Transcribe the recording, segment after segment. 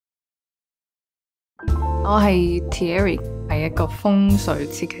我係 Thierry， 係一個風水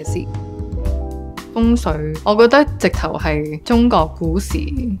設計師。風水，我覺得直頭係中國古時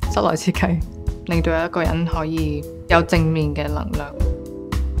室內設計，令到一個人可以有正面嘅能量。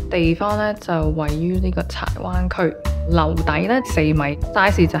地方呢就位於呢個柴灣區，樓底呢4米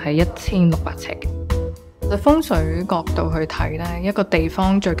，size 就係1600尺嘅。就風水角度去睇呢，一個地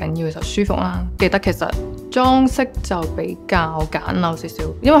方最緊要就舒服啦。記得其實裝飾就比較簡陋少少，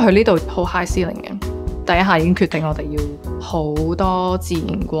因為佢呢度好 high ceiling 嘅。第一下已經決定我哋要好多自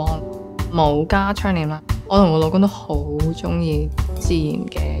然光，冇加窗簾啦。我同我老公都好中意自然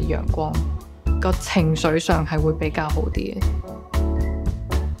嘅陽光，個情緒上係會比較好啲嘅。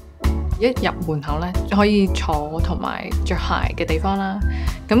一入門口呢，可以坐同埋着鞋嘅地方啦。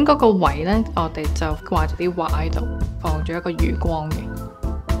咁嗰個位呢，我哋就掛咗啲畫喺度，放咗一個魚缸嘅。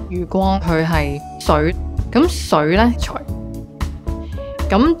魚缸佢係水，咁水呢財。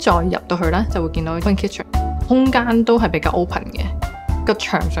咁再入到去呢，就會見到 open kitchen， 空間都係比較 open 嘅。個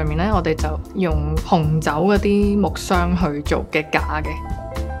牆上面呢，我哋就用紅酒嗰啲木箱去做嘅架嘅。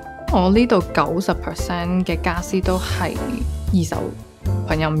我呢度90% 嘅家私都係二手。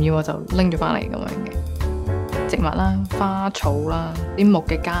朋友唔要我就拎咗翻嚟咁樣嘅。植物啦、花草啦、啲木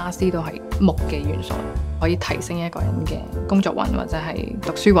嘅家私都係木嘅元素，可以提升一個人嘅工作運或者係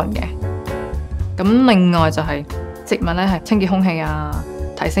讀書運嘅。咁另外就係植物呢，係清潔空氣啊，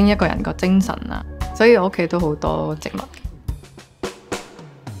提升一個人個精神啊，所以我屋企都好多植物。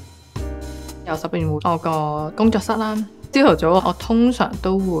右手邊會我個工作室啦。朝頭早我通常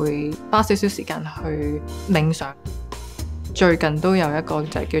都會花少少時間去冥想。最近都有一個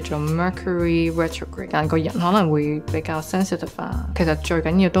就係叫做 Mercury retrograde， 但個人可能會比較 sensitive 啊。其實最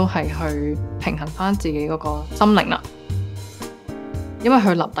緊要都係去平衡翻自己嗰個心靈啦。因為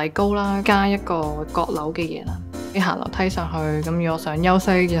佢樓底高啦，加一個閣樓嘅嘢啦，你行樓梯上去，咁如果想休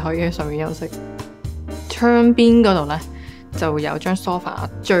息就可以喺上面休息。窗邊嗰度呢，就有張 sofa，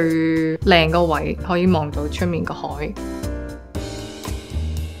 最靚個位可以望到出面個海。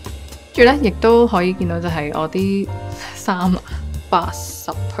跟住呢，亦都可以見到就係我啲衫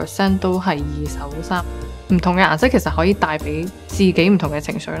，80% 都係二手衫，唔同嘅顏色其實可以帶俾自己唔同嘅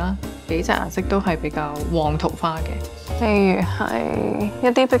情緒啦。幾隻顏色都係比較旺桃花嘅，例如係一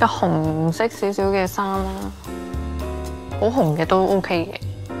啲比較紅色少少嘅衫啦，好紅嘅都 OK 嘅。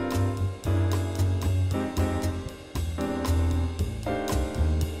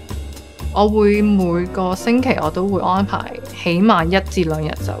我會每個星期我都會安排起碼1至2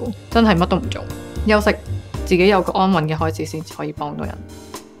日就真係乜都唔做，休息。自己有個安穩嘅開始先可以幫到人。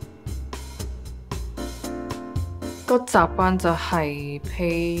個習慣就係，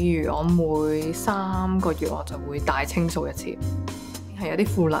譬如我每3個月我就會大清掃一次，係有啲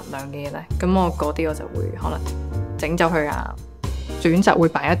負能量嘅嘢呢。咁我嗰啲我就會可能整走佢啊，選擇會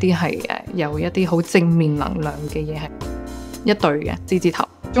擺一啲係有一啲好正面能量嘅嘢，係一對嘅之字頭。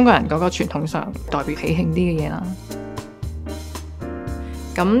中國人嗰個傳統上代表喜慶啲嘅嘢啦。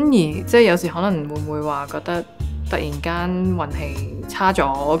咁而即係有時可能會唔會話覺得突然間運氣差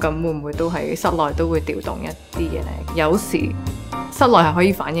咗，咁會唔會都喺室內都會調動一啲嘢呢？有時室內係可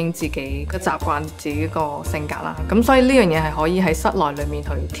以反映自己個習慣、自己個性格啦。咁所以呢樣嘢係可以喺室內裏面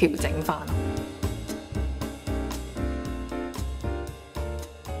去調整翻。